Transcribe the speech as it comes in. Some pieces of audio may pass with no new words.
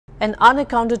An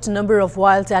unaccounted number of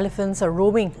wild elephants are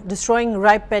roaming, destroying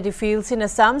ripe paddy fields in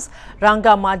Assam's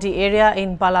Rangamadi area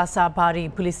in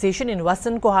Balasabari police station in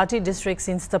Western Guwahati district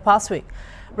since the past week.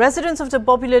 Residents of the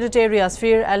populated areas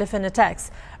fear elephant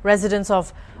attacks. Residents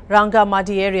of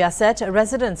Rangamadi area said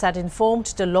residents had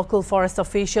informed the local forest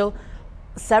official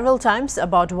several times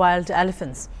about wild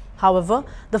elephants. However,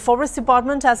 the forest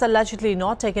department has allegedly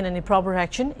not taken any proper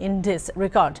action in this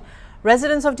regard.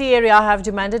 Residents of the area have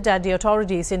demanded that the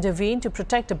authorities intervene to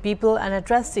protect the people and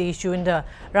address the issue in the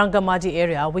Rangamadi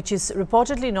area, which is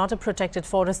reportedly not a protected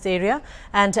forest area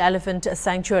and elephant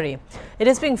sanctuary. It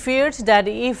is being feared that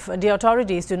if the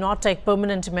authorities do not take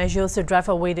permanent measures to drive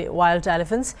away the wild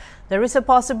elephants, there is a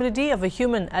possibility of a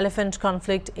human-elephant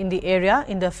conflict in the area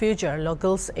in the future,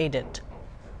 locals added.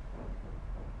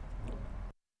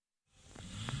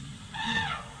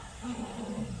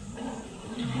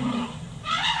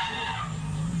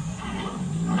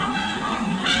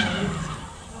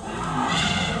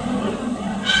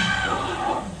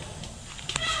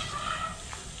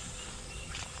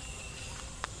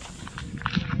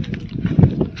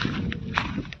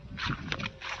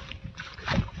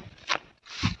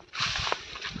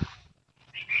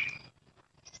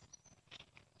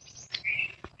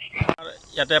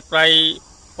 ইয়াতে প্ৰায়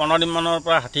 15 দিন মানৰ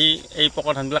পৰা হাতী এই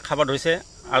পকৰ ধানবিলাক খাব ধৰিছে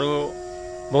আৰু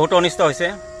বহুত অনিষ্ট হৈছে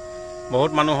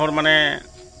বহুত মানুহৰ মানে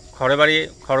ঘৰে বাৰী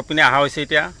ঘৰ পিনে আহা হৈছে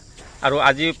এতিয়া আৰু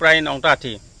আজি প্ৰায় 9টা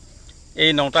হাতী এই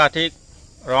 9টা হাতীক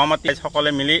ৰমাতি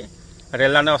সকলে মিলি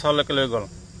ৰেললাইনৰ ওচৰলৈকে লৈ গ'ল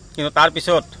কিন্তু তাৰ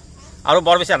পিছত আৰু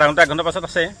বৰ বেছি আধা ঘণ্টা 1 ঘণ্টা পাছত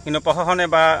আছে কিন্তু প্ৰশাসনে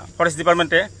বা ফৰেষ্ট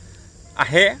ডিপাৰ্টমেণ্টে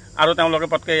আহে আৰু তেওঁলোকে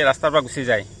পটকে ৰাস্তাৰ পৰা গুচি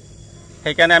যায়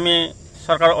সেইকাৰণে আমি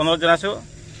চৰকাৰক অনুৰোধ জনাইছো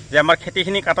যে আমাৰ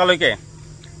খেতিখিনি কাটালৈকে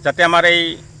যাতে আমাৰ এই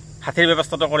হাতীৰ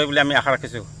ব্যৱস্থাটো কৰে বুলি আমি আশা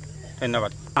ৰাখিছো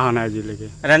ধন্যবাদ আহা নাই আজিলৈকে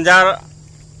ৰেঞ্জাৰ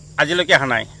আজিলৈকে আহা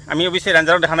নাই আমি অৱশ্যে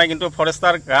ৰেঞ্জাৰক দেখা নাই কিন্তু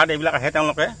ফৰেষ্টাৰ গাৰ্ড এইবিলাক আহে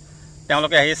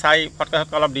তেওঁলোকে আহি চাই ফটকা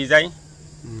অলপ দি যায়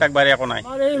তাক বাৰে একো নাই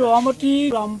আমাৰ এই ৰমাতি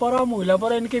ৰামপাৰা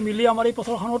মহিলাপাৰা এনেকে মিলি আমাৰ এই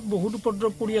পথাৰখনত বহুত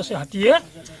উপদ্ৰৱ পৰি আছে হাতীয়ে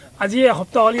আজি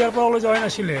এসপ্তাহ হ'ল ইয়াৰ পৰা ওলাই যোৱা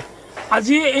নাছিলে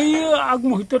আজি এই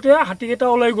আগমুহূৰ্ততে হাতীকেইটা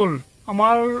ওলাই গ'ল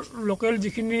আমাৰ লোকেল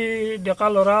যিখিনি ডেকা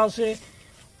ল'ৰা আছে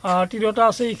তিৰোতা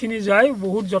আছে এইখিনি যায়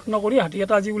বহুত যত্ন কৰি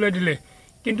হাতীকেইটা আজি ওলাই দিলে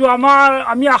কিন্তু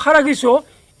আমি আশা ৰাখিছো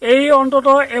এই অন্তত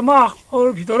এমাহৰ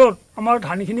ভিতৰত আমাৰ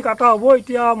ধানখিনি কাটা হ'ব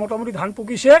এতিয়া মোটামুটি ধান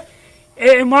পকিছে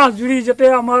এই এমাহ জুৰি যাতে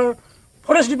আমাৰ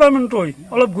ফৰেষ্ট ডিপাৰ্টমেণ্টই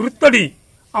অলপ গুৰুত্ব দি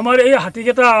আমাৰ এই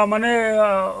হাতীকেইটা মানে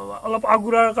অলপ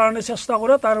আগুৰাৰ কাৰণে চেষ্টা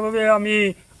কৰে তাৰ বাবে আমি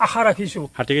আশা ৰাখিছো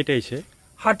হাতীকেইটা আহিছে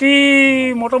হাতী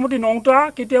মোটামুটি 9টা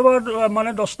কেতিয়াবা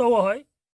মানে 10টাও হয়